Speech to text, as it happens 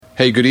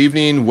Hey, good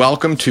evening.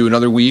 Welcome to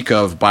another week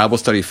of Bible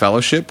Study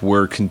Fellowship.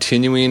 We're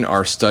continuing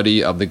our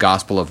study of the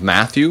Gospel of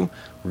Matthew.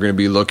 We're going to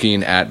be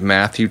looking at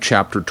Matthew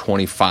chapter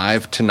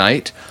 25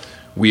 tonight.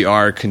 We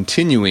are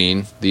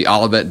continuing the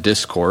Olivet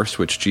Discourse,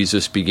 which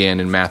Jesus began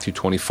in Matthew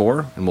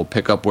 24, and we'll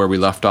pick up where we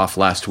left off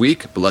last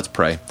week, but let's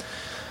pray.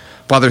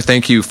 Father,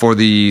 thank you for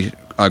the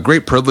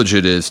great privilege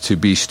it is to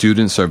be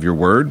students of your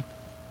word.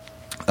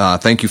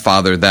 Thank you,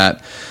 Father,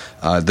 that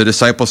the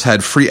disciples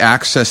had free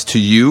access to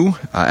you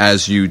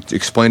as you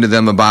explained to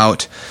them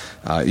about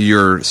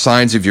your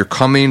signs of your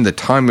coming, the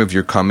time of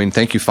your coming.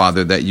 Thank you,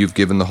 Father, that you've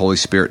given the Holy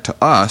Spirit to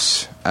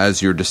us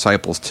as your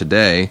disciples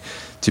today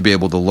to be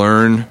able to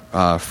learn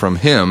from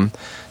him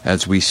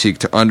as we seek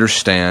to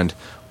understand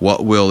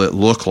what will it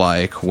look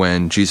like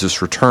when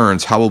Jesus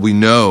returns. How will we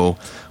know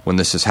when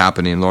this is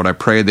happening? Lord, I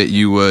pray that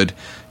you would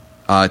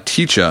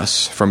teach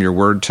us from your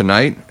word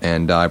tonight,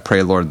 and I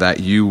pray, Lord, that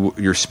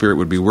your Spirit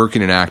would be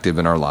working and active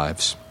in our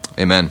lives.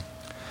 Amen.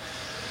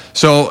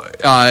 So,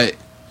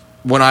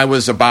 when I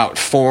was about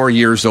 5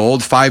 years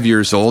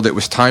old, it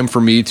was time for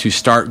me to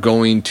start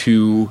going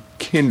to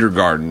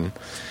kindergarten,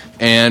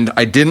 and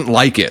I didn't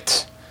like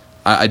it.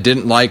 I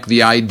didn't like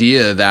the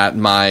idea that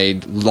my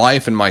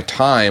life and my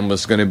time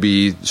was going to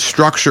be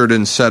structured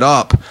and set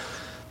up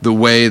the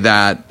way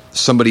that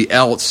somebody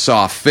else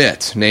saw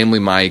fit, namely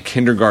my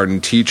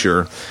kindergarten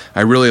teacher. I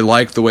really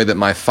liked the way that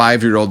my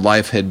 5-year-old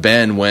life had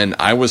been when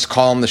I was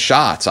calling the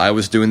shots. I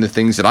was doing the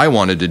things that I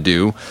wanted to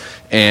do,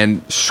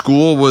 and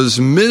school was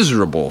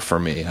miserable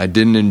for me. I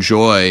didn't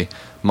enjoy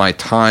my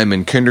time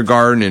in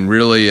kindergarten, and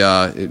really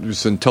it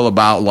was until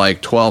about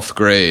like 12th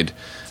grade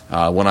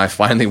when I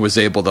finally was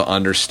able to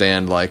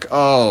understand, like,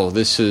 oh,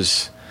 this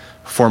is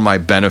for my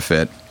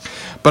benefit.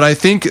 But I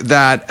think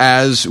that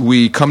as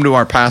we come to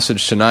our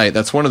passage tonight,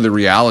 that's one of the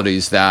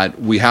realities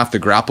that we have to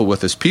grapple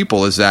with as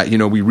people, is that,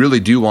 we really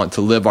do want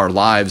to live our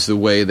lives the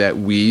way that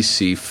we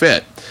see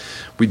fit.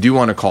 We do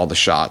want to call the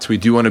shots. We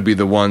do want to be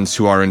the ones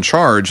who are in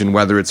charge, and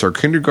whether it's our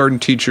kindergarten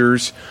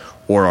teachers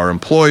or our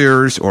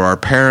employers or our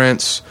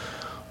parents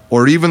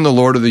or even the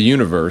Lord of the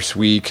universe,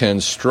 we can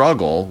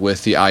struggle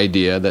with the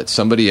idea that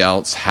somebody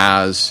else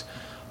has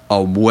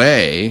a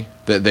way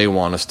that they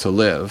want us to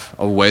live,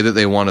 a way that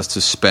they want us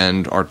to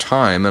spend our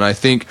time. And I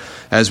think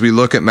as we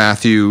look at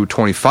Matthew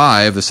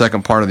 25, the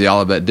second part of the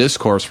Olivet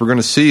Discourse, we're going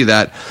to see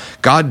that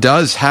God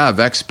does have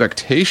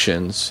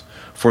expectations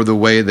for the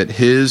way that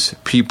his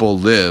people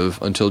live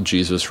until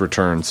Jesus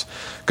returns.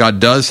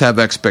 God does have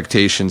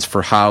expectations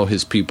for how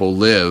his people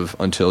live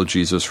until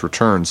Jesus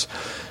returns.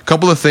 A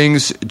couple of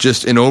things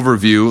just in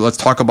overview. Let's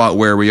talk about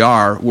where we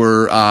are.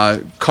 We're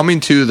coming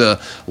to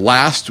the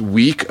last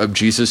week of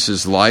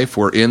Jesus' life.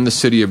 We're in the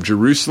city of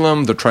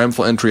Jerusalem. The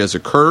triumphal entry has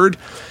occurred,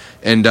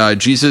 and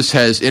Jesus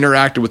has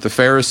interacted with the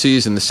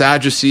Pharisees and the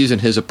Sadducees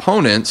and his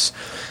opponents,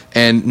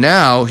 and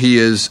now he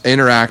is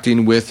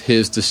interacting with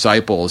his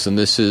disciples. And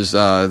this is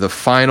the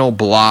final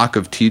block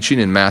of teaching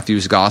in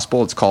Matthew's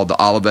Gospel. It's called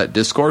the Olivet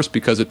Discourse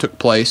because it took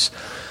place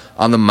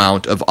on the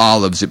Mount of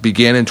Olives. It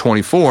began in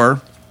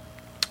 24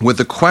 with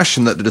the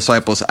question that the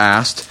disciples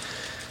asked,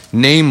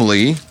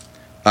 namely,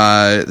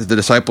 the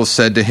disciples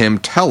said to him,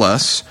 "Tell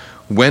us,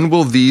 when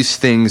will these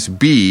things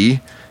be,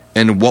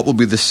 and what will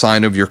be the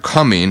sign of your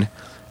coming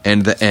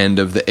and the end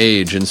of the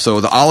age?" And so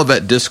the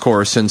Olivet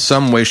Discourse, in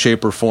some way,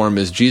 shape, or form,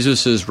 is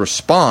Jesus'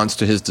 response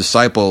to his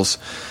disciples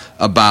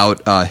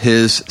about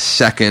his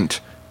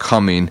second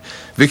coming.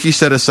 Vicky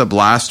set us up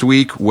last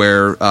week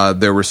where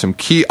there were some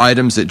key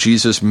items that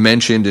Jesus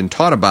mentioned and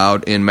taught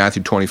about in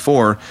Matthew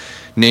 24,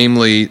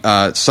 namely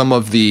some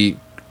of the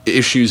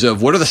issues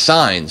of what are the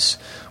signs,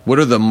 what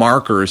are the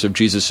markers of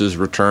Jesus'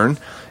 return,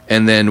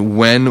 and then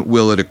when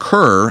will it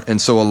occur? And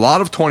so a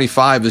lot of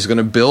 25 is going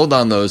to build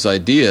on those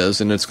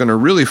ideas, and it's going to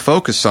really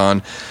focus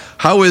on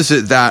how is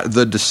it that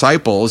the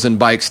disciples, and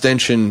by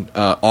extension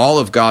all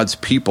of God's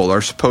people,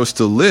 are supposed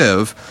to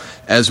live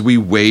as we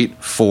wait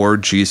for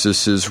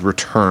Jesus'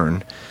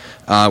 return.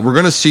 We're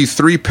going to see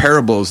 3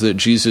 parables that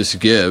Jesus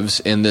gives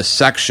in this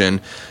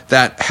section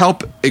that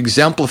help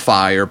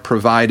exemplify or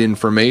provide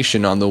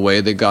information on the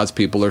way that God's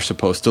people are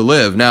supposed to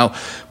live. Now,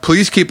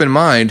 please keep in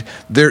mind,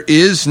 there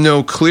is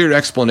no clear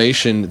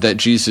explanation that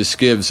Jesus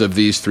gives of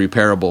these 3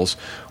 parables.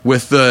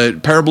 With the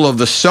parable of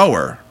the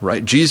sower,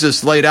 right?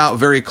 Jesus laid out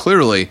very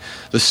clearly,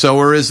 the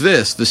sower is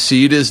this, the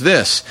seed is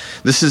this.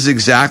 This is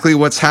exactly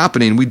what's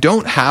happening. We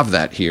don't have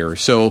that here.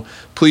 So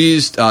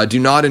please do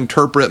not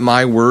interpret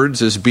my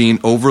words as being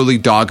overly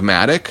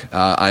dogmatic.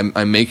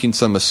 I'm making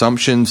some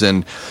assumptions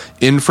and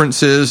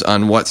inferences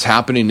on what's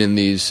happening in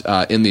these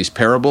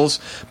parables.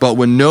 But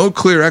when no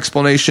clear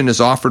explanation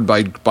is offered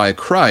by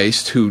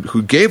Christ,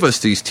 who gave us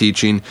these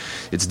teaching,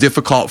 it's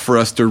difficult for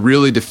us to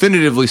really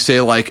definitively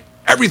say, like,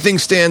 everything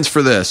stands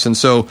for this. And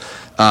so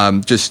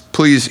just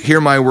please hear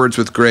my words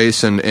with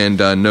grace and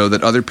know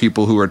that other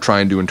people who are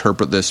trying to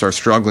interpret this are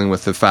struggling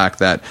with the fact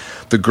that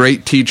the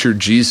great teacher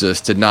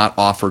Jesus did not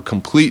offer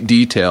complete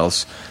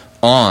details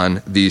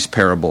on these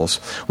parables.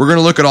 We're going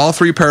to look at all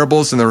three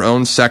parables in their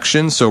own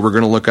section. So we're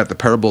going to look at the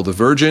parable of the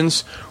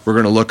virgins. We're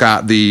going to look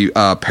at the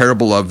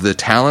parable of the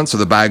talents or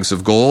the bags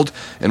of gold.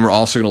 And we're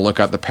also going to look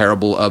at the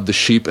parable of the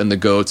sheep and the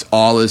goats,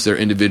 all as their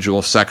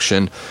individual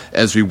section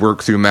as we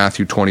work through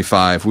Matthew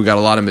 25. We got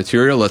a lot of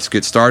material. Let's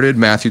get started.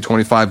 Matthew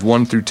 25,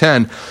 1 through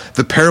 10.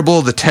 The parable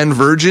of the 10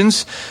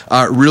 virgins,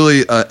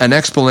 really an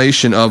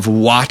explanation of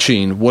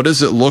watching. What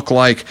does it look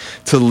like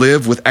to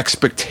live with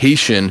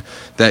expectation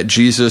that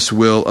Jesus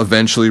will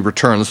eventually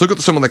return? Let's look at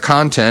some of the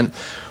content.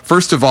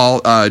 First of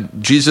all,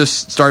 Jesus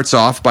starts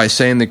off by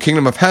saying the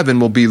kingdom of heaven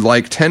will be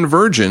like 10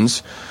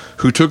 virgins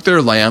who took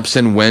their lamps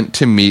and went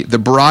to meet the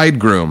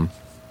bridegroom.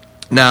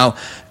 Now,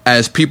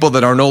 as people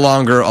that are no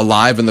longer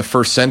alive in the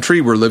first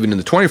century, we're living in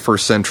the 21st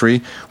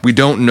century, we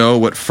don't know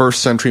what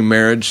first century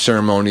marriage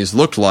ceremonies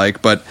looked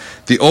like, but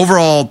the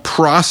overall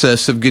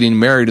process of getting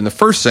married in the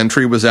first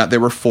century was that there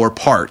were 4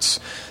 parts.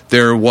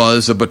 There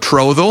was a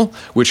betrothal,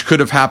 which could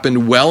have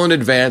happened well in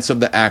advance of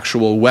the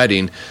actual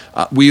wedding.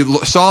 We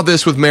saw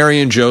this with Mary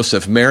and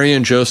Joseph. Mary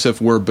and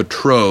Joseph were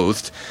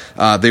betrothed.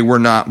 They were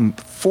not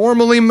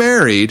formally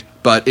married,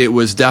 but it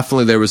was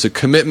definitely, there was a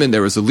commitment,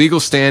 there was a legal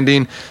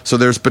standing. So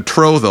there's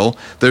betrothal.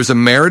 There's a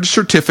marriage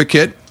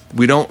certificate.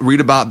 We don't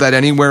read about that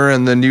anywhere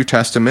in the New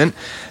Testament.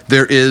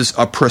 There is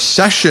a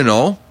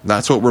processional.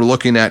 That's what we're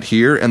looking at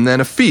here. And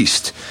then a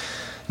feast.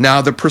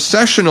 Now, the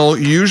processional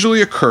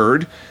usually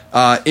occurred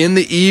in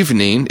the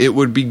evening. It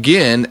would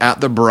begin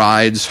at the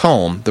bride's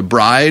home. The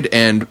bride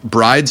and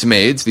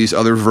bridesmaids, these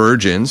other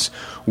virgins,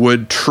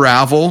 would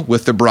travel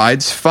with the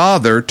bride's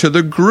father to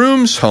the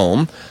groom's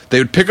home. They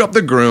would pick up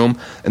the groom,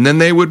 and then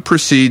they would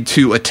proceed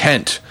to a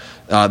tent.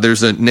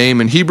 There's a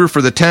name in Hebrew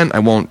for the tent. I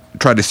won't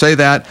try to say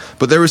that.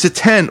 But there was a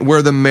tent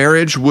where the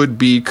marriage would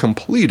be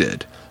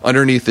completed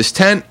underneath this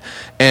tent,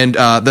 and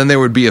then there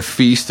would be a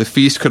feast. The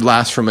feast could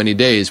last for many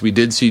days. We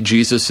did see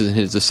Jesus and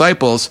his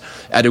disciples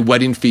at a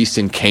wedding feast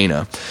in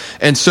Cana.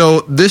 And so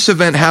this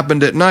event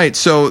happened at night.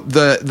 So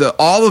the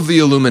all of the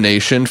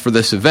illumination for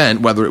this event,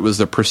 whether it was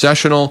the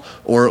processional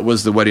or it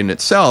was the wedding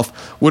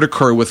itself, would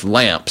occur with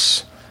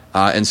lamps.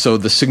 And so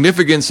the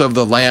significance of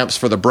the lamps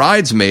for the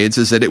bridesmaids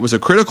is that it was a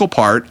critical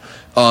part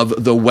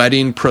of the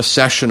wedding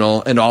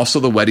processional and also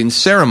the wedding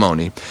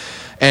ceremony.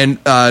 And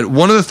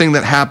one of the things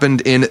that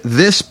happened in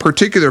this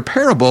particular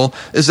parable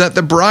is that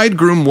the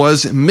bridegroom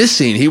was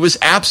missing. He was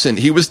absent.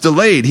 He was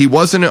delayed. He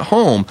wasn't at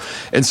home.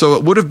 And so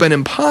it would have been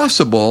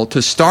impossible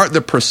to start the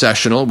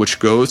processional, which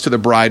goes to the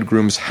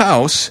bridegroom's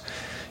house,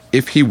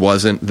 if he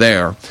wasn't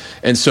there.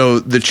 And so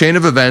the chain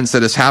of events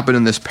that has happened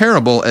in this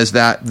parable is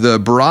that the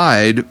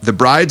bride, the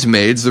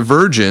bridesmaids, the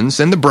virgins,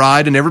 and the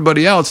bride and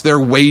everybody else, they're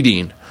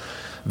waiting.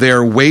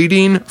 They're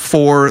waiting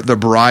for the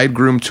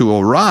bridegroom to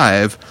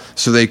arrive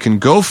so they can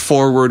go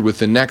forward with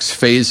the next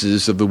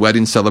phases of the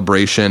wedding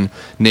celebration,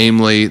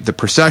 namely the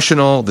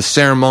processional, the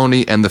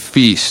ceremony, and the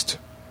feast.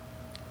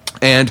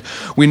 And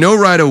we know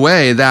right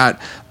away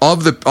that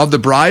of the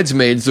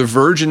bridesmaids, the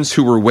virgins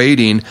who were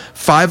waiting,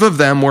 5 of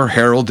them were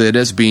heralded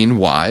as being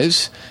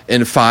wise,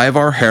 and 5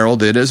 are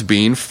heralded as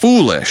being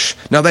foolish.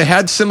 Now, they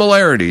had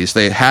similarities.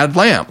 They had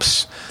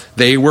lamps.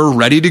 They were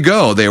ready to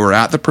go. They were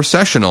at the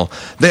processional.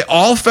 They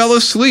all fell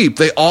asleep.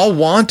 They all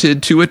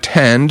wanted to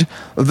attend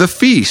the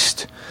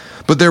feast.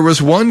 But there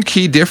was one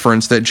key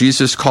difference that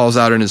Jesus calls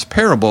out in his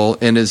parable,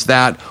 and is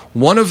that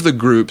one of the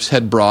groups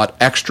had brought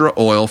extra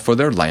oil for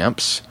their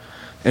lamps,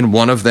 and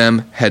one of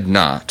them had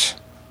not.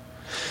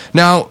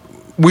 Now,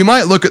 we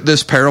might look at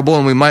this parable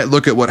and we might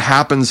look at what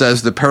happens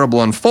as the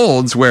parable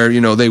unfolds, where,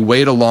 they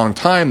wait a long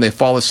time, they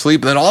fall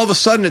asleep, and then all of a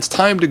sudden it's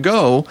time to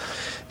go,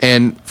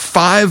 and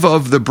 5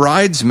 of the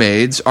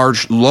bridesmaids are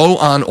low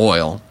on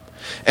oil.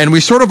 And we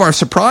sort of are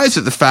surprised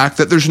at the fact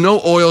that there's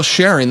no oil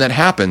sharing that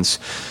happens.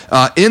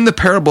 In the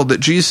parable that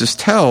Jesus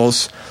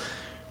tells,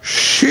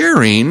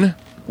 sharing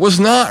was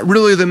not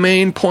really the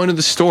main point of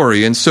the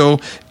story. And so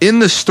in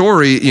the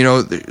story,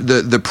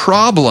 the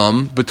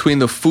problem between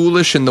the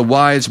foolish and the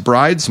wise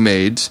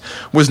bridesmaids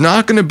was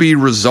not going to be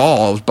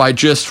resolved by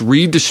just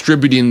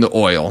redistributing the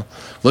oil.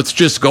 Let's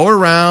just go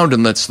around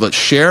and let's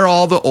share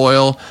all the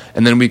oil,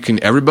 and then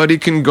everybody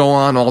can go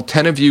on, all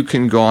 10 of you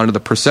can go on to the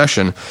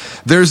procession.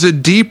 There's a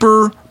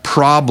deeper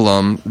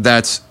problem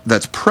that's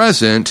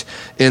present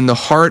in the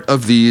heart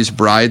of these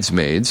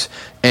bridesmaids,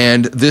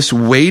 and this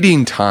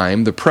waiting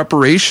time, the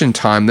preparation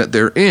time that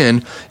they're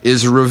in,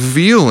 is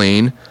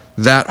revealing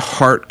that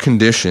heart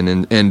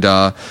condition.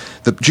 And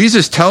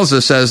Jesus tells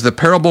us as the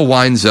parable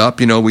winds up,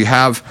 we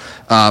have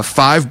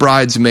 5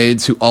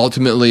 bridesmaids who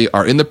ultimately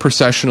are in the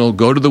processional,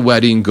 go to the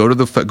wedding, go to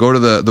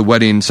the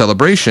wedding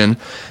celebration,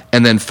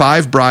 and then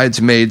 5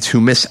 bridesmaids who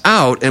miss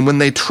out. And when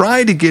they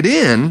try to get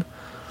in,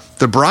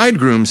 the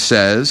bridegroom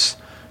says,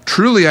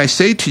 "Truly I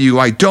say to you,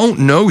 I don't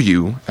know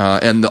you."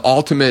 And the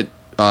ultimate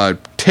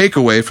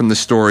takeaway from the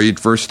story,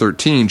 verse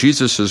 13,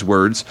 Jesus'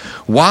 words,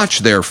 "Watch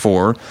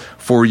therefore,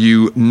 for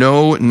you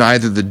know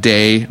neither the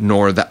day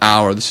nor the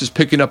hour." This is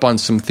picking up on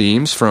some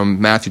themes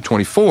from Matthew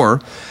 24,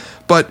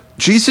 but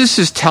Jesus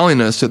is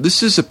telling us that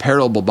this is a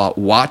parable about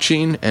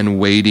watching and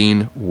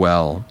waiting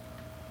well.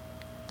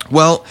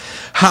 Well,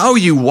 how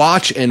you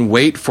watch and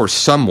wait for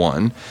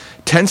someone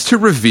tends to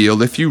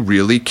reveal if you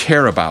really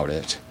care about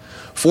it.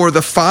 For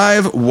the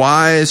 5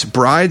 wise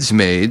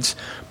bridesmaids,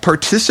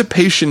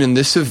 participation in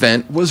this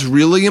event was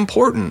really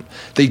important.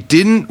 They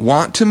didn't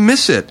want to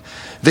miss it.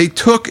 They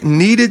took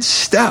needed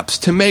steps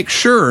to make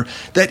sure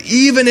that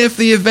even if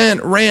the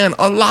event ran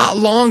a lot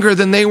longer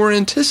than they were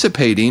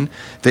anticipating,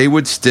 they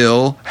would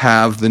still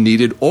have the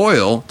needed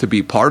oil to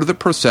be part of the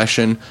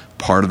procession,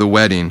 part of the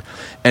wedding.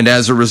 And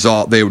as a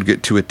result, they would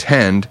get to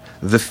attend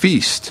the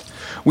feast.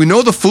 We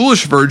know the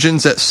foolish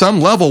virgins at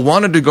some level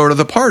wanted to go to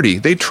the party.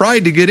 They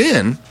tried to get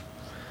in,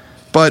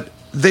 but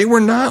they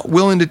were not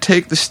willing to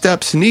take the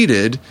steps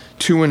needed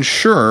to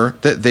ensure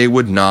that they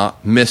would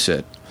not miss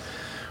it.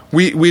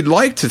 We'd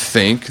like to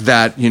think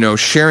that,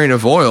 sharing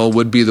of oil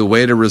would be the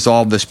way to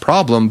resolve this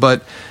problem,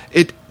 but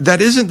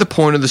that isn't the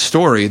point of the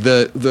story.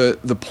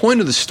 The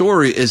point of the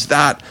story is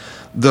that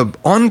the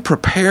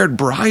unprepared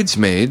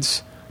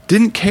bridesmaids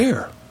didn't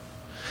care.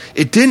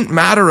 It didn't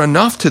matter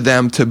enough to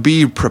them to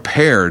be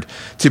prepared,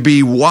 to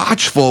be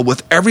watchful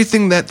with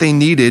everything that they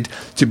needed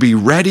to be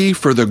ready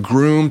for the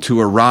groom to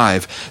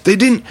arrive. They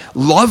didn't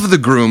love the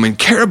groom and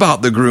care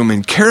about the groom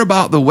and care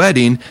about the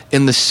wedding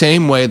in the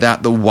same way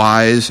that the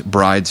wise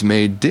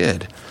bridesmaid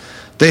did.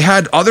 They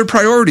had other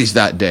priorities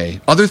that day,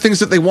 other things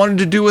that they wanted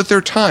to do with their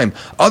time,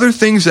 other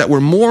things that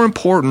were more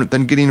important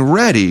than getting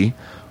ready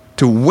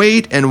to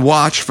wait and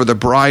watch for the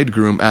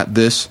bridegroom at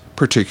this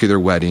particular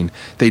wedding.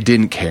 They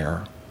didn't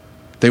care.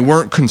 They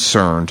weren't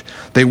concerned.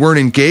 They weren't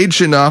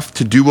engaged enough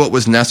to do what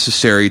was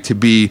necessary to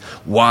be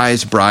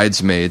wise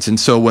bridesmaids. And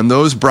so when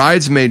those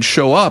bridesmaids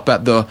show up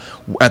at the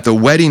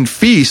wedding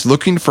feast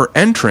looking for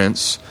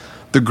entrance,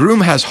 the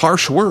groom has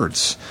harsh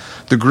words.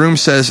 The groom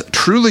says,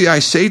 "Truly I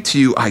say to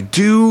you, I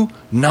do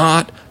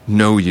not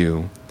know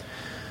you."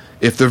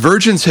 If the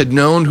virgins had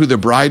known who the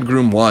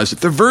bridegroom was, if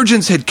the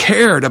virgins had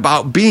cared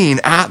about being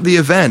at the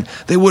event,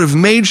 they would have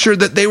made sure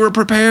that they were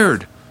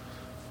prepared.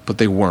 But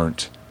they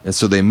weren't. And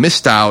so they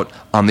missed out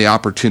on the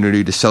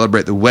opportunity to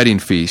celebrate the wedding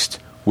feast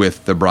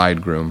with the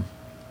bridegroom.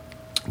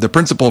 The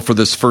principle for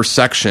this first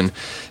section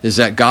is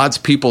that God's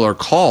people are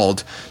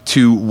called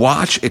to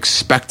watch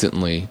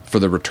expectantly for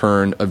the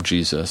return of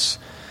Jesus.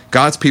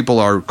 God's people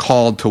are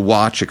called to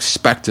watch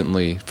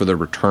expectantly for the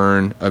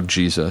return of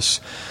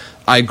Jesus.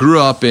 I grew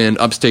up in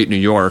upstate New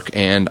York,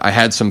 and I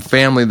had some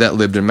family that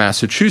lived in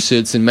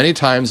Massachusetts, and many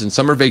times in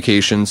summer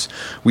vacations,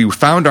 we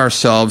found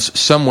ourselves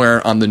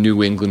somewhere on the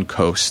New England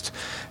coast.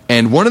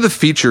 And one of the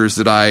features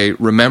that I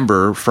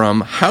remember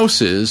from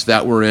houses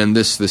that were in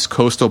this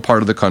coastal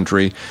part of the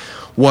country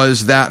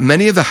was that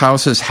many of the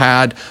houses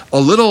had a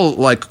little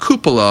like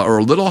cupola or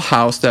a little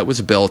house that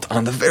was built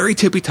on the very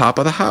tippy top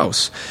of the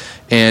house.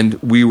 And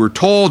we were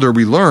told, or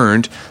we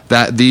learned,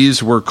 that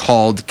these were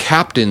called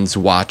captain's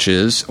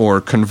watches,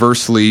 or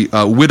conversely,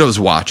 widow's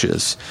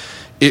watches.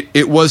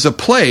 It was a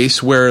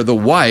place where the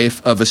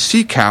wife of a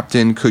sea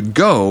captain could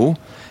go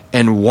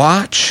and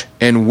watch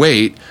and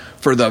wait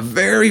for the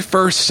very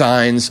first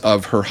signs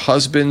of her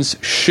husband's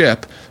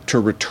ship to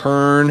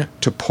return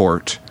to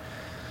port.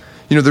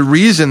 The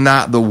reason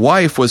that the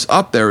wife was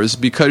up there is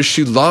because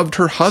she loved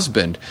her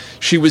husband.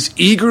 She was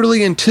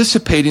eagerly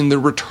anticipating the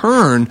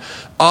return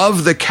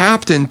of the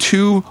captain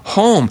to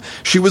home.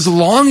 She was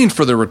longing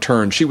for the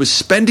return. She was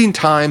spending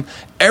time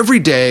every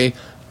day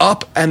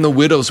up in the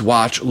widow's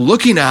watch,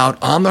 looking out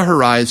on the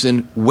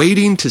horizon,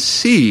 waiting to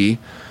see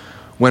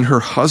when her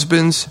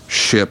husband's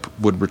ship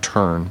would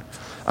return.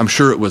 I'm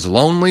sure it was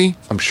lonely.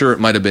 I'm sure it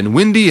might have been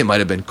windy. It might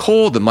have been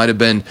cold. It might have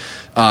been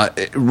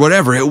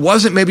whatever. It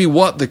wasn't maybe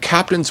what the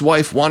captain's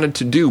wife wanted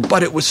to do,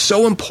 but it was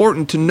so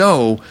important to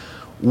know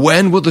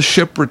when will the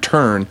ship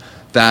return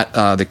that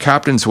the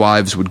captain's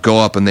wives would go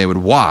up and they would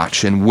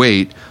watch and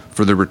wait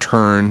for the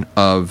return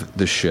of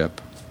the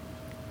ship.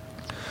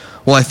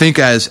 Well, I think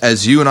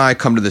as you and I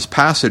come to this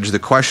passage, the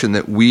question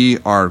that we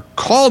are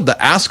called to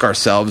ask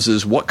ourselves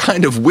is, what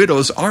kind of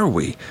widows are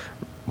we?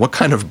 What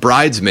kind of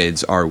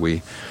bridesmaids are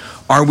we?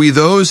 Are we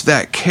those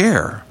that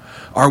care?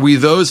 Are we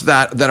those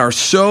that are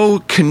so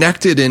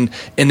connected and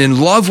in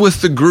love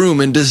with the groom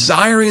and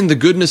desiring the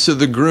goodness of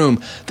the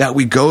groom that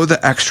we go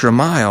the extra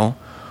mile?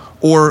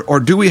 Or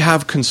do we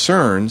have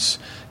concerns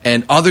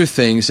and other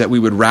things that we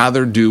would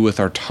rather do with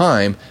our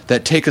time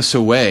that take us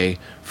away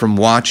from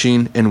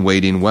watching and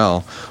waiting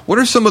well? What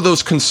are some of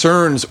those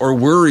concerns or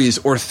worries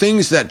or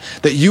things that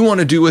you want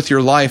to do with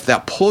your life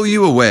that pull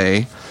you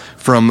away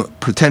from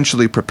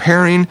potentially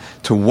preparing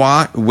to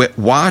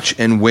watch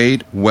and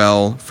wait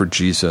well for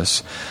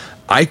Jesus?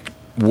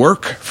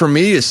 Work for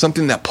me is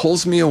something that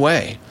pulls me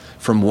away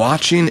from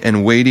watching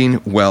and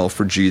waiting well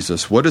for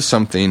Jesus. What is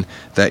something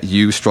that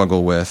you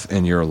struggle with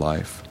in your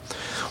life?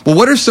 Well,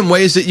 what are some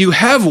ways that you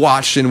have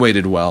watched and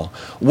waited well?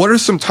 What are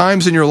some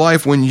times in your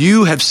life when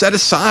you have set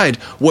aside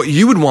what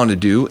you would want to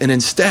do, and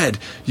instead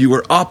you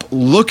were up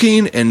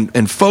looking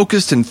and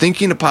focused and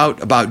thinking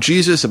about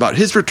Jesus, about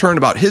his return,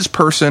 about his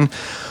person,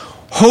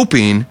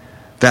 hoping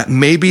that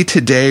maybe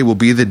today will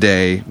be the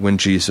day when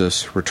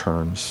Jesus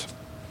returns?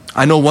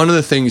 I know one of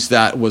the things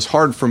that was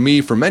hard for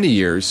me for many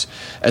years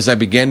as I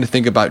began to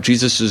think about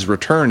Jesus'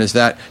 return is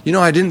that,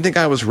 I didn't think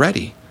I was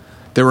ready.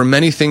 There were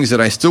many things that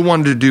I still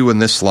wanted to do in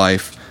this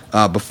life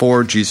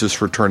before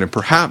Jesus returned. And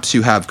perhaps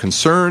you have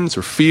concerns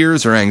or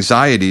fears or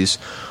anxieties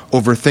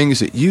over things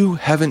that you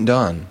haven't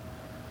done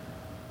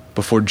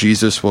before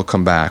Jesus will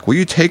come back. Will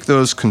you take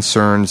those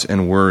concerns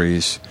and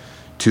worries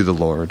to the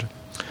Lord?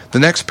 The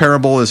next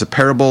parable is a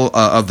parable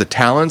of the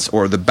talents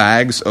or the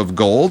bags of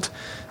gold.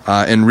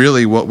 And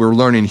really what we're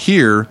learning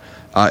here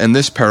in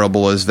this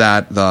parable is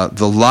that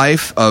the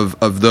life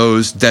of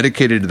those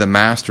dedicated to the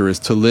master is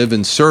to live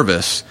in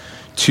service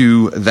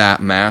to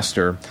that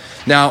master.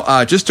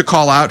 Now, just to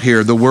call out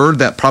here, the word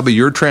that probably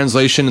your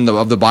translation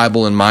of the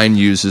Bible and mine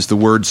uses, the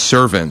word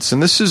servants.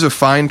 And this is a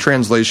fine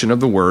translation of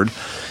the word.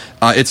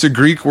 It's a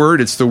Greek word.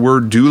 It's the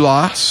word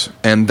doulos.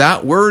 And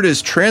that word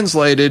is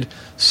translated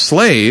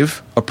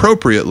slave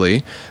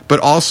appropriately, but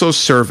also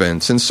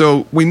servants. And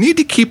so we need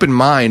to keep in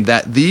mind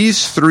that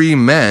these three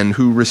men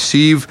who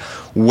receive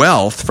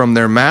wealth from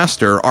their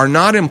master are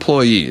not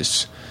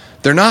employees.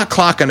 They're not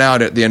clocking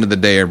out at the end of the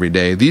day every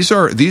day. These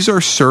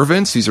are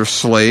servants. These are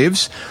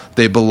slaves.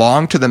 They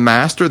belong to the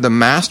master. The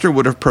master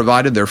would have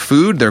provided their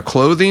food, their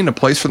clothing, a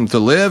place for them to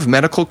live,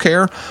 medical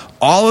care.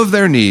 All of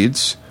their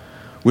needs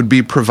would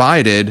be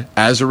provided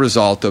as a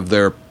result of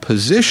their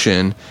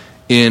position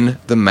in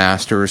the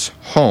master's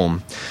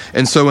home.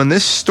 And so in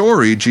this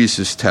story,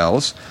 Jesus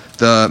tells,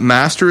 the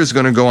master is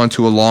going to go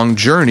onto a long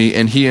journey,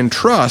 and he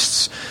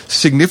entrusts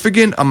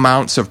significant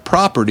amounts of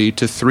property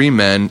to three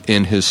men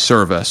in his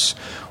service.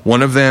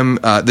 One of them,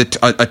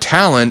 a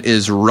talent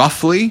is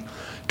roughly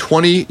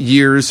 20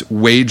 years'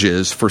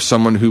 wages for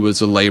someone who is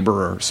a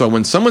laborer. So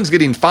when someone's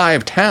getting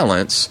 5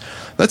 talents,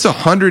 that's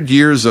 100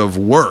 years of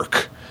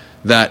work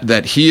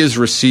that he is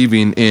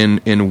receiving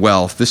in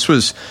wealth. This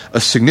was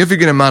a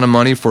significant amount of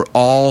money for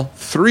all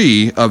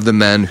three of the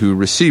men who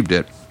received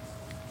it.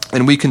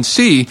 And we can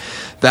see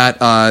that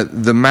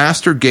the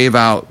master gave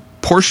out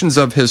portions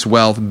of his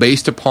wealth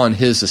based upon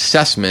his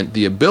assessment,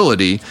 the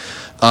ability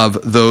of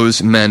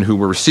those men who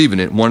were receiving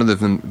it. One of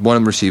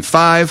them received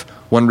 5,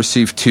 one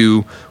received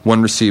 2,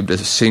 one received a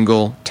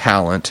single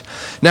talent.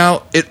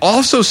 Now, it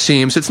also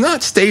seems, it's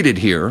not stated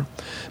here,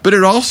 but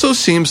it also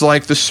seems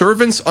like the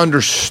servants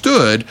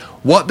understood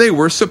what they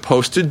were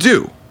supposed to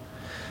do.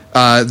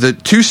 The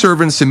 2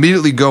 servants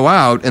immediately go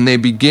out and they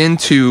begin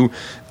to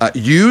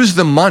use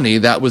the money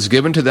that was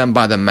given to them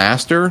by the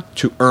master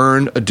to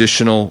earn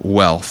additional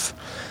wealth.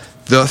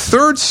 The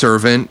 3rd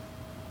servant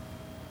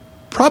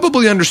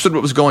probably understood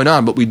what was going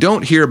on, but we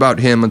don't hear about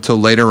him until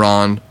later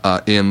on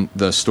in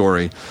the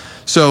story.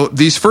 So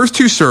these first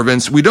 2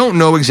 servants, we don't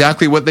know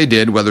exactly what they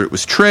did, whether it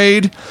was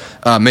trade,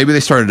 maybe they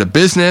started a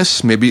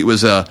business, maybe it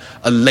was a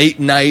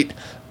late-night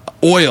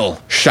oil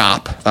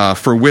shop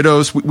for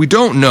widows. We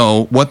don't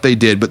know what they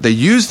did, but they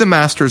used the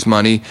master's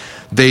money.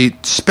 They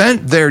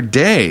spent their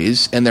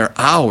days and their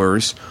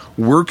hours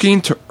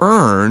working to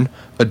earn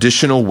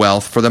additional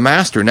wealth for the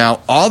master.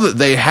 Now, all that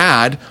they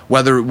had,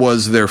 whether it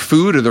was their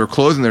food or their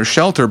clothing, their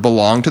shelter,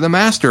 belonged to the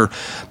master.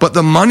 But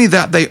the money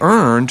that they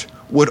earned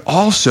would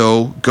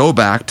also go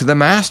back to the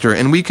master.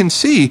 And we can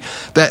see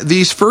that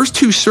these first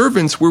 2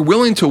 servants were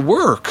willing to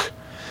work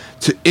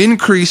to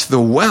increase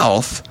the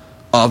wealth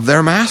of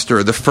their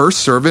master. The first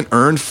servant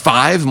earned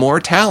 5 more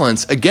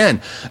talents.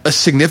 Again, a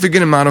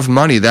significant amount of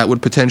money that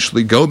would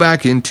potentially go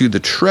back into the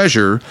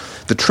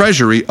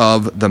treasury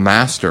of the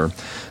master.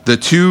 The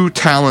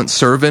 2-talent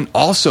servant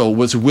also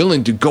was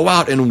willing to go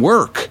out and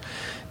work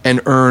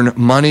and earn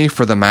money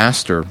for the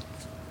master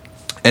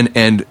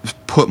and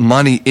put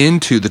money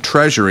into the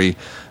treasury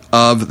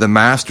of the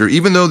master.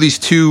 Even though these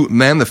 2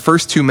 men, the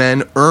first 2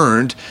 men,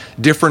 earned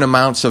different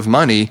amounts of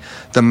money,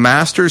 the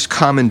master's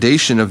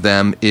commendation of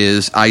them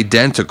is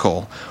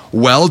identical.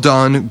 Well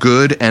done,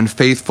 good and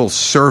faithful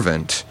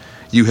servant.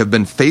 You have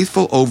been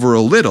faithful over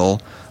a little.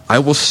 I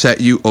will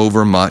set you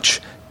over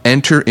much.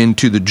 Enter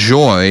into the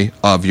joy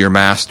of your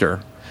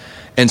master.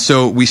 And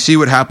so we see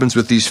what happens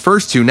with these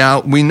first 2.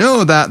 Now, we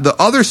know that the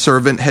other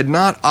servant had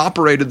not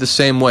operated the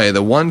same way.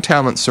 The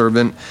 1-talent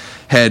servant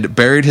had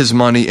buried his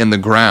money in the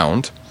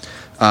ground.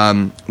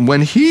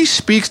 When he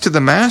speaks to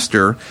the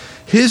master,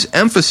 his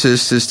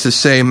emphasis is to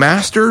say,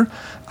 Master,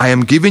 I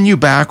am giving you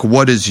back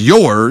what is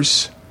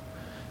yours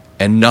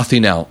and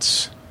nothing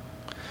else.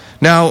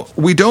 Now,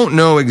 we don't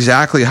know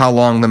exactly how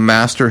long the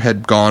master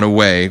had gone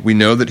away. We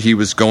know that he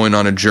was going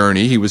on a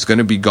journey. He was going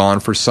to be gone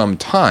for some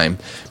time.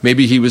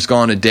 Maybe he was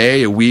gone a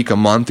day, a week, a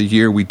month, a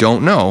year. We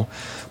don't know.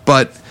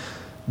 But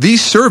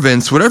these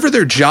servants, whatever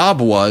their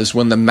job was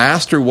when the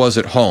master was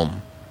at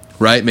home,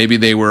 right? Maybe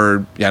they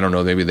were,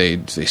 maybe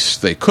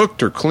they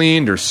cooked or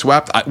cleaned or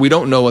swept. We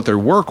don't know what their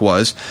work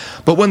was.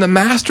 But when the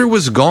master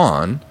was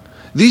gone,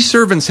 these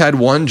servants had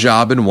one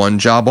job and one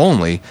job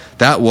only.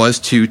 That was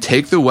to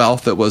take the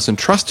wealth that was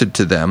entrusted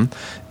to them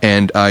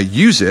and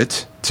use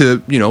it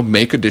to,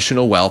 make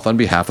additional wealth on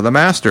behalf of the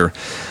master.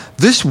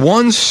 This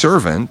one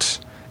servant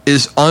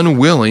is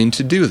unwilling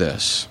to do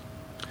this.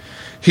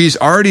 He's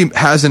already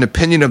has an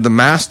opinion of the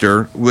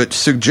master, which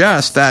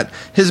suggests that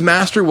his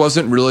master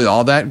wasn't really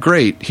all that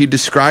great. He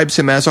describes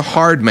him as a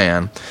hard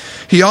man.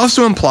 He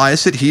also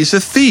implies that he's a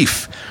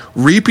thief,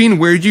 reaping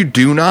where you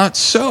do not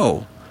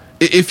sow.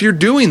 If you're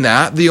doing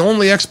that, the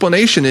only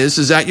explanation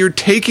is that you're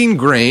taking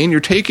grain, you're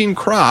taking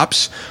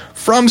crops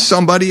from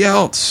somebody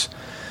else.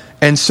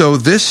 And so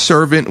this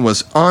servant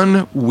was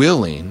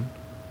unwilling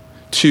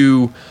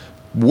to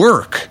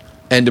work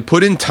and to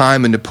put in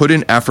time and to put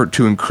in effort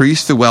to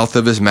increase the wealth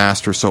of his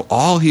master. So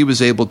all he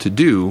was able to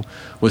do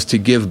was to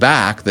give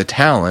back the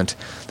talent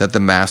that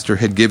the master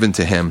had given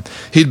to him.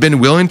 He'd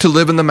been willing to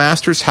live in the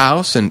master's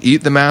house and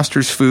eat the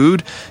master's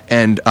food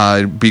and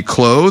be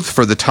clothed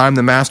for the time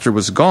the master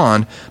was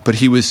gone, but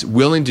he was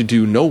willing to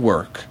do no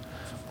work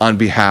on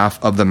behalf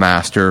of the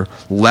master,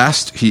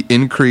 lest he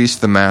increase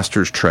the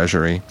master's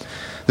treasury.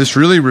 This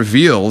really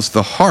reveals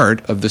the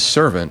heart of the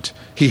servant.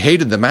 He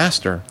hated the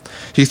master.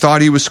 He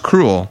thought he was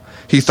cruel.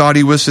 He thought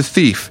he was a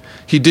thief.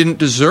 He didn't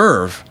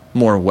deserve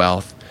more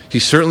wealth. He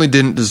certainly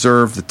didn't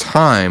deserve the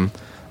time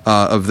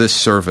of this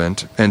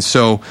servant. And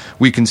so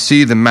we can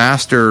see the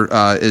master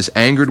is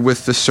angered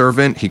with the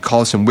servant. He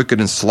calls him wicked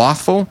and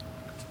slothful.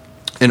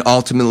 And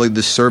ultimately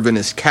the servant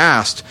is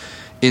cast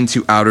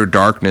into outer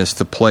darkness,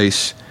 the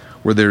place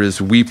where there is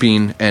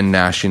weeping and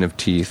gnashing of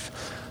teeth.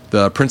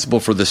 The principle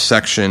for this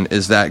section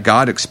is that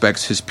God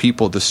expects his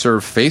people to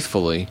serve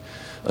faithfully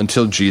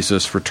until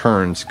Jesus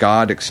returns.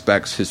 God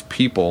expects his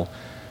people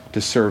to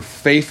serve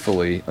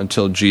faithfully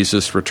until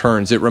Jesus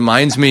returns. It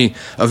reminds me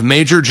of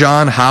Major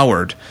John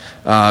Howard,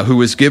 who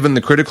was given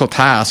the critical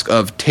task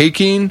of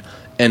taking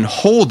and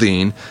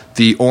holding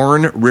the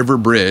Orne River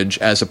Bridge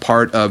as a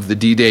part of the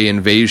D-Day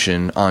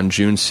invasion on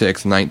June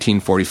 6,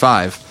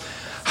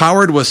 1945.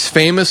 Howard was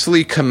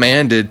famously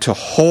commanded to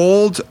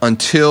hold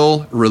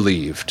until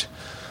relieved.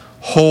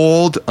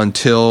 Hold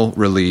until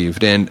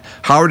relieved. And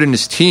Howard and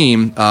his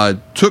team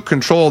took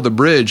control of the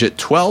bridge at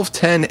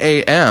 12:10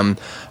 a.m.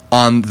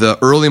 on the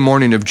early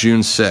morning of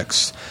June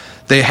 6th.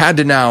 They had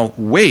to now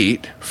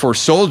wait for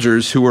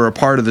soldiers who were a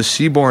part of the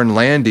seaborne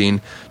landing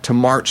to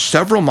march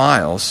several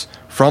miles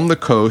from the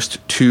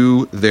coast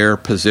to their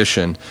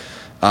position.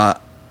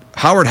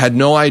 Howard had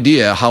no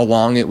idea how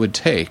long it would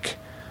take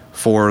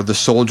for the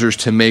soldiers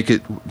to make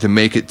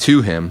it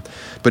to him,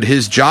 but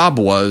his job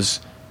was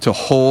to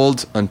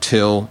hold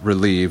until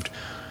relieved.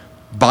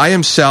 By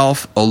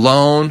himself,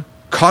 alone,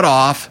 cut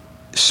off,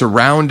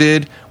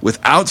 surrounded,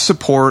 without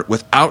support,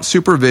 without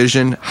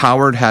supervision,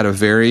 Howard had a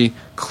very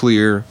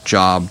clear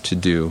job to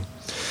do.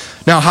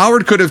 Now,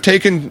 Howard could have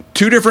taken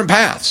two different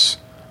paths,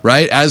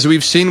 right? As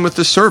we've seen with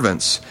the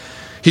servants.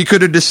 He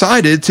could have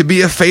decided to be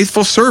a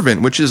faithful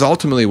servant, which is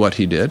ultimately what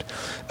he did.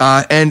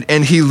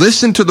 And he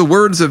listened to the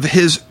words of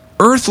his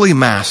earthly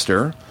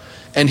master,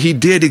 and he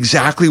did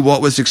exactly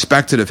what was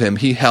expected of him.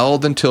 He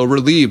held until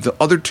relieved. The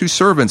other two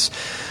servants,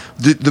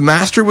 the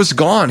master was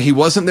gone. He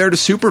wasn't there to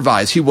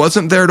supervise. He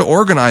wasn't there to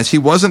organize. He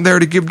wasn't there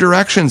to give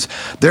directions.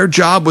 Their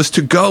job was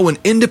to go and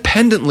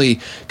independently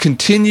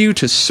continue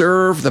to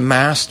serve the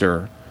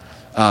master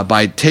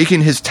by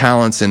taking his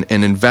talents and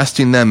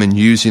investing them and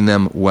using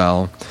them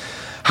well.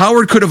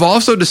 Howard could have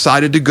also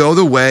decided to go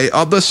the way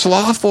of the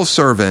slothful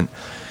servant.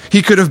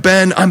 He could have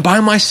been, I'm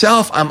by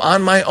myself, I'm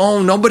on my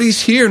own,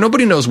 nobody's here,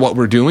 nobody knows what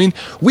we're doing.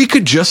 We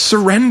could just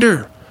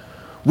surrender.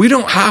 We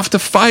don't have to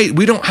fight.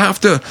 We don't have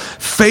to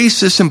face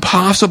this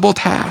impossible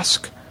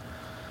task.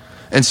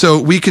 And so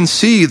we can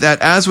see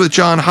that as with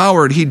John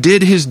Howard, he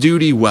did his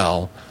duty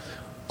well,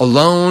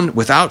 alone,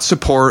 without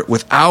support,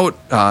 without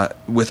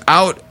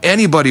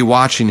anybody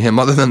watching him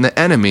other than the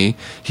enemy.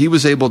 He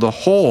was able to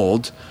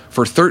hold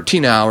for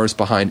 13 hours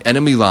behind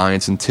enemy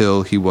lines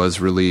until he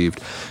was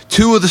relieved.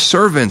 Two of the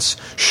servants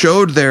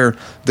showed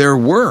their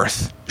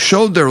worth,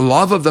 showed their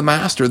love of the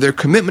master, their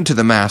commitment to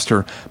the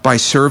master by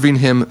serving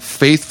him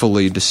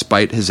faithfully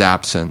despite his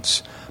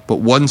absence. But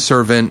one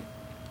servant,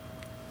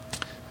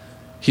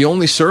 he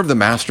only served the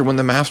master when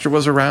the master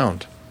was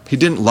around. He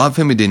didn't love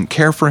him, he didn't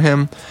care for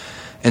him,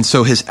 and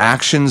so his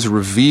actions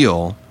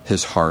reveal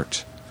his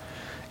heart.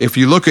 If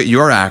you look at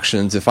your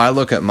actions, if I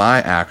look at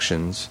my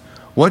actions,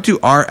 what do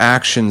our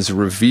actions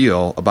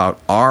reveal about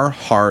our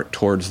heart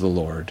towards the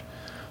Lord?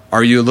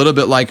 Are you a little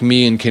bit like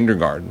me in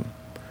kindergarten,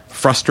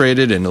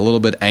 frustrated and a little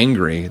bit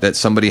angry that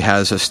somebody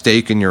has a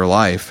stake in your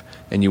life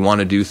and you want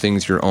to do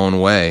things your own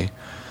way?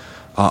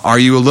 Are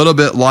you a little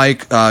bit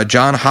like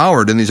John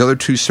Howard and these other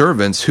two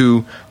servants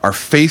who are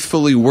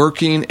faithfully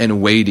working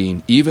and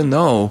waiting, even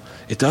though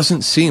it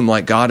doesn't seem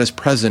like God is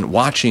present,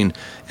 watching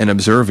and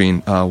observing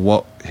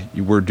what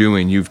you were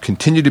doing? You've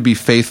continued to be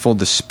faithful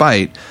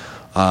despite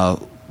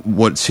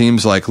what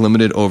seems like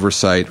limited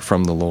oversight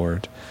from the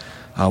Lord.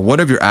 What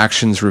have your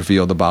actions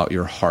revealed about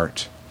your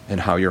heart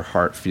and how your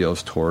heart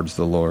feels towards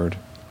the Lord?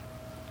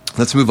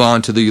 Let's move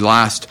on to the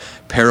last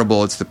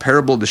parable. It's the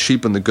parable of the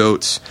sheep and the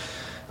goats.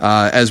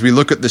 As we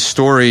look at this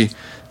story,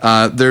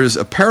 there's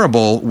a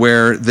parable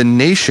where the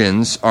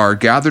nations are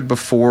gathered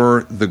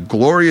before the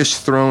glorious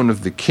throne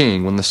of the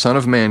King when the Son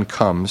of Man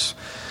comes,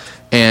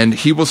 and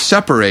he will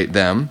separate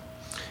them,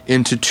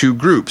 into two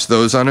groups,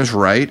 those on his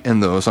right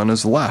and those on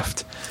his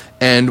left.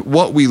 And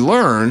what we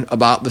learn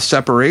about the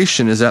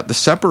separation is that the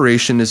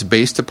separation is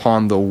based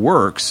upon the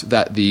works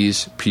that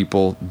these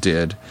people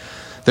did.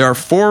 There are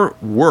 4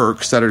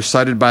 works that are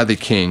cited by the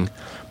king: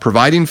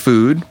 providing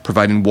food,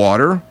 providing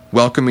water,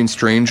 welcoming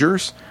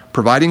strangers,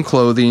 providing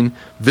clothing,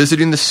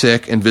 visiting the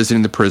sick, and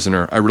visiting the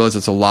prisoner. I realize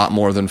it's a lot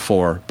more than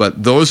 4,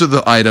 but those are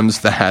the items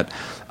that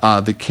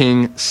the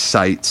king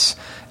cites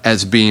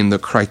as being the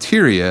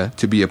criteria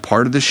to be a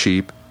part of the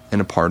sheep and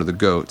a part of the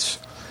goats.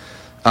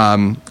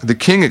 The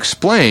king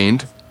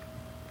explained,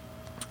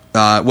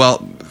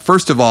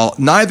 first of all,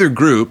 neither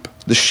group,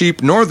 the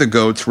sheep nor the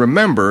goats,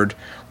 remembered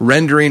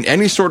rendering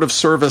any sort of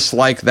service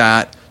like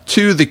that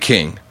to the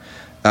king.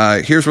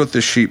 Here's what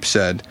the sheep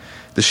said.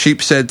 The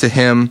sheep said to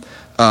him,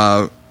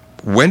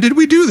 when did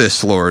we do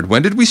this, Lord?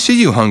 When did we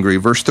see you hungry?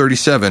 Verse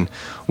 37.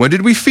 When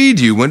did we feed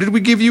you? When did we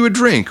give you a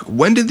drink?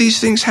 When did these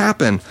things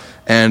happen?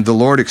 And the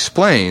Lord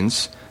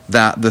explains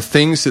that the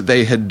things that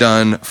they had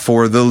done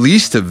for the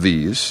least of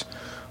these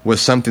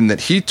was something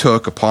that he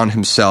took upon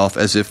himself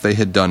as if they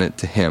had done it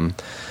to him.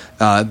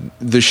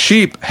 The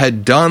sheep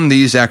had done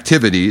these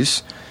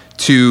activities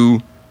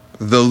to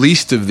the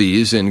least of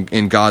these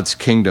in God's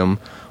kingdom,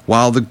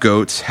 while the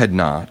goats had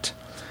not.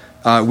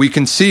 We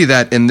can see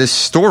that in this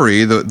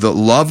story, the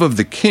love of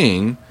the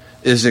king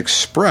is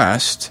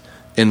expressed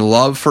in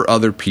love for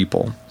other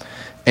people.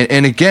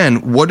 And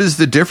again, what is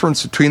the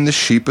difference between the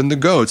sheep and the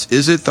goats?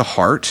 Is it the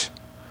heart?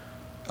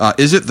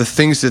 Is it the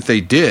things that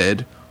they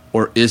did,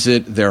 or is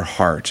it their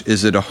heart?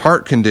 Is it a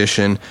heart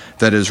condition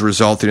that has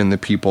resulted in the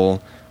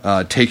people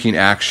taking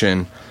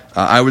action?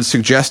 I would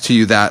suggest to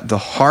you that the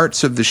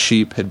hearts of the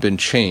sheep had been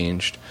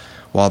changed,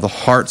 while the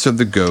hearts of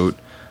the goat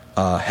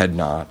had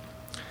not.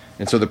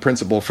 And so the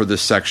principle for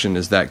this section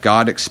is that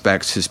God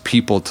expects his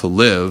people to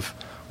live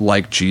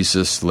like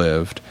Jesus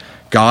lived.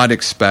 God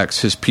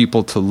expects his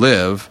people to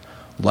live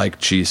like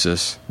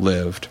Jesus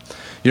lived.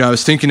 I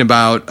was thinking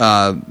about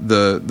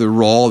the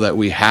role that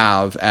we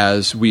have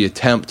as we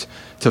attempt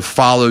to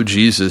follow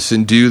Jesus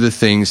and do the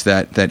things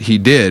that he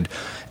did.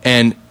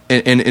 And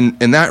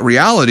in that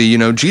reality,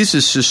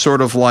 Jesus is sort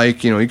of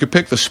like, you could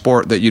pick the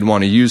sport that you'd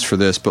want to use for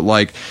this, but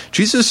like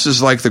Jesus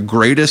is like the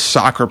greatest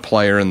soccer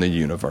player in the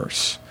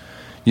universe.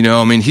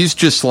 He's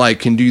just like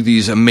can do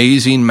these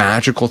amazing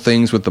magical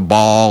things with the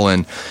ball,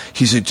 and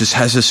he just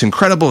has this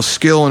incredible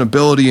skill and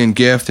ability and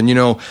gift.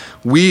 And,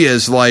 we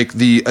as like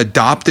the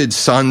adopted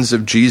sons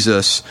of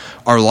Jesus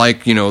are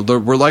like,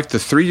 we're like the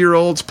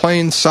 3-year-olds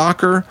playing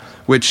soccer,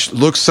 which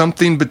looks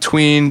something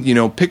between,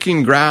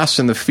 picking grass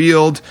in the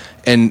field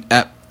and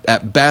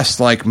at best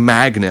like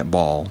magnet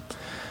ball.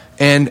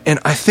 And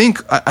I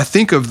think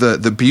of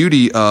the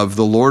beauty of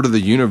the Lord of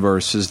the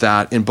universe is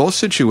that in both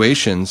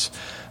situations,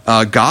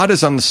 God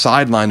is on the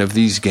sideline of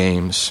these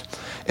games,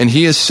 and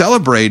he is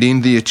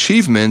celebrating the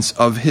achievements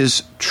of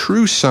his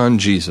true son,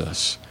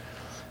 Jesus.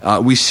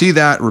 We see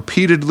that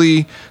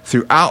repeatedly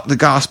throughout the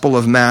Gospel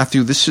of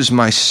Matthew. This is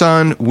my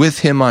son, with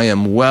him I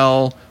am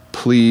well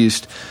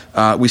pleased.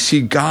 We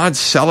see God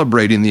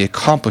celebrating the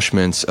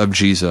accomplishments of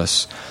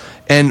Jesus.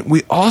 And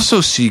we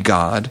also see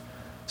God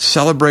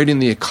celebrating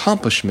the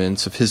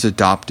accomplishments of his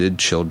adopted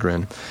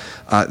children.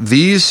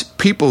 These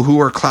people who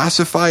are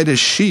classified as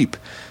sheep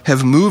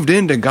have moved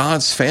into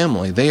God's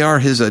family. They are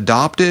his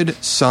adopted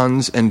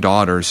sons and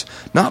daughters,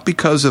 not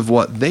because of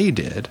what they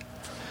did,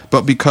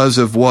 but because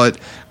of what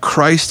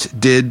Christ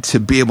did to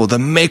be able to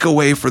make a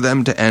way for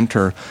them to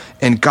enter.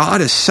 And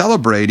God is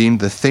celebrating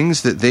the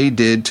things that they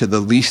did to the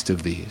least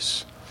of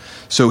these.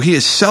 So he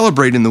is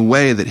celebrating the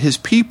way that his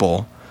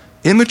people,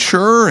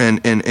 immature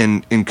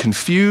and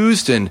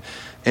confused and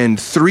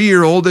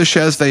 3-year-oldish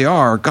as they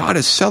are, God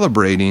is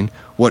celebrating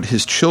what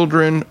his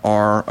children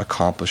are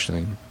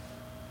accomplishing.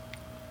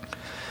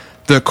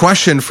 The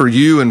question for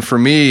you and for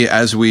me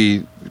as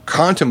we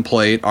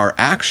contemplate our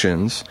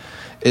actions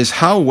is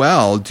how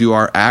well do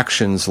our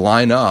actions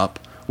line up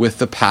with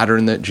the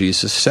pattern that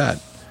Jesus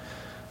set?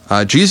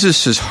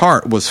 Jesus'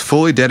 heart was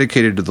fully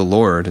dedicated to the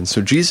Lord, and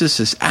so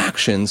Jesus'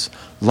 actions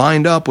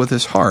lined up with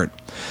his heart.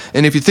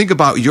 And if you think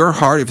about your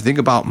heart, if you think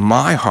about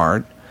my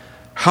heart,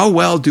 how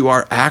well do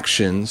our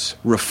actions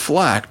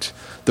reflect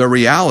the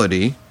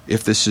reality,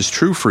 if this is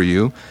true for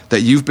you,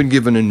 that you've been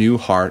given a new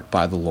heart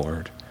by the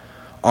Lord?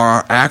 Are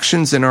our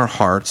actions and our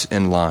hearts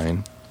in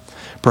line?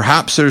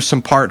 Perhaps there's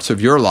some parts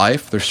of your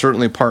life, there's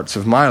certainly parts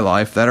of my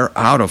life that are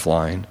out of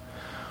line.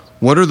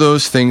 What are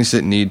those things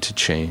that need to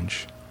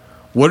change?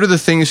 What are the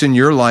things in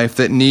your life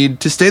that need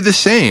to stay the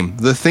same?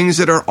 The things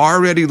that are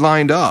already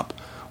lined up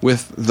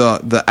with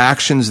the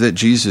actions that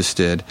Jesus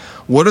did.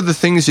 What are the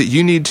things that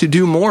you need to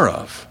do more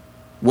of?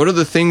 What are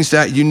the things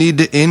that you need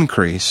to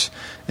increase?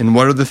 And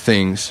what are the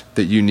things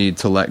that you need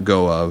to let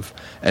go of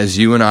as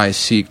you and I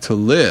seek to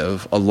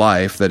live a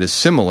life that is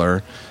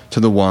similar to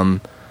the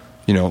one,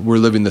 we're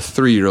living the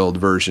 3-year-old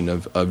version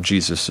of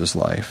Jesus'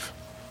 life.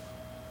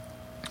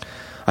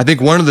 I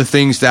think one of the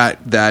things that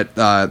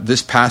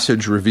this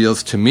passage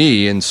reveals to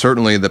me, and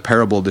certainly the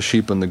parable of the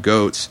sheep and the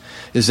goats,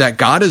 is that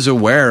God is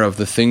aware of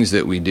the things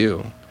that we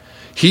do.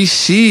 He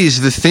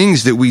sees the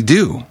things that we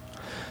do.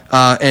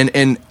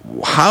 And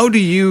how do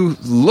you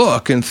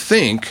look and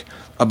think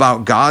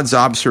about God's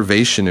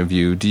observation of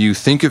you? Do you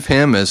think of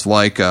him as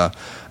like a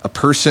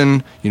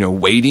person,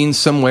 waiting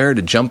somewhere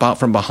to jump out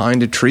from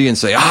behind a tree and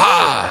say,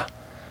 I've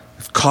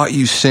caught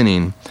you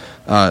sinning,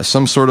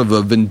 some sort of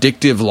a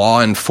vindictive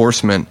law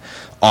enforcement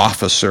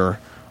officer?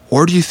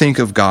 Or do you think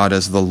of God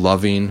as the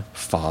loving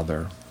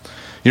Father?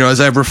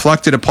 As I've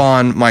reflected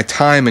upon my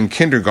time in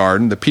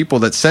kindergarten, the people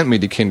that sent me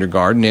to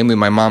kindergarten, namely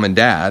my mom and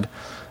dad,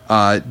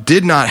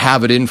 did not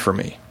have it in for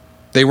me.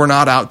 They were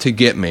not out to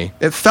get me.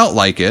 It felt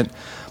like it,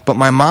 but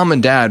my mom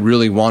and dad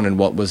really wanted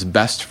what was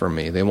best for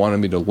me. They wanted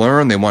me to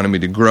learn, they wanted me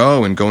to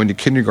grow, and going to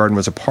kindergarten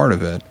was a part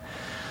of it.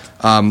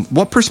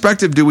 What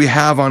perspective do we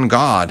have on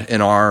God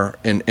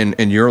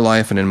in your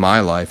life and in my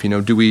life?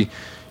 Do we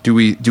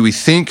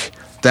think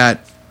that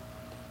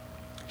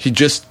He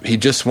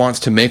just wants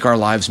to make our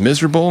lives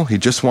miserable? He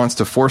just wants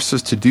to force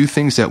us to do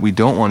things that we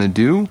don't want to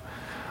do?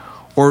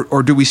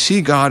 Or do we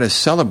see God as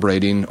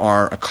celebrating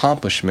our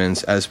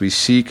accomplishments as we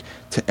seek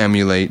to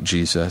emulate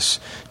Jesus?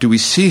 Do we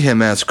see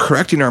him as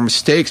correcting our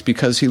mistakes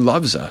because he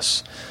loves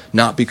us,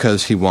 not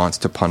because he wants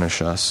to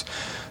punish us?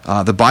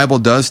 The Bible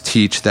does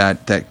teach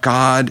that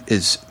God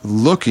is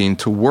looking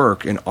to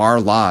work in our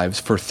lives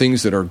for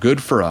things that are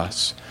good for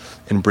us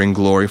and bring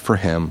glory for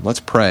him. Let's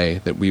pray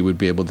that we would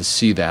be able to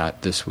see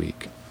that this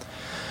week.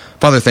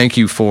 Father, thank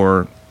you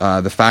for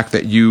the fact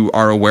that you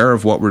are aware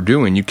of what we're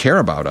doing. You care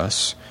about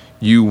us.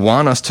 You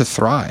want us to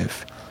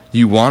thrive.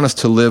 You want us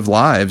to live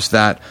lives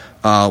that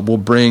will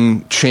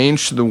bring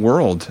change to the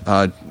world,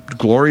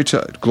 glory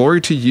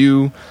to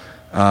you,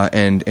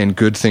 and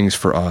good things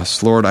for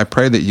us. Lord, I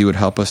pray that you would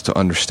help us to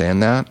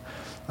understand that.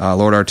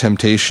 Lord, our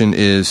temptation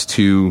is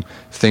to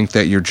think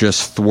that you're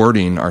just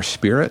thwarting our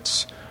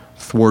spirits,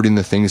 thwarting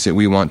the things that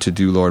we want to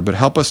do, Lord. But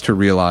help us to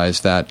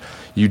realize that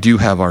you do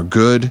have our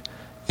good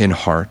in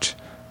heart.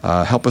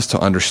 Help us to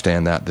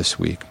understand that this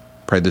week.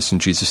 Pray this in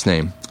Jesus'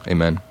 name.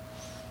 Amen.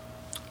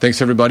 Thanks,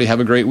 everybody.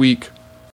 Have a great week.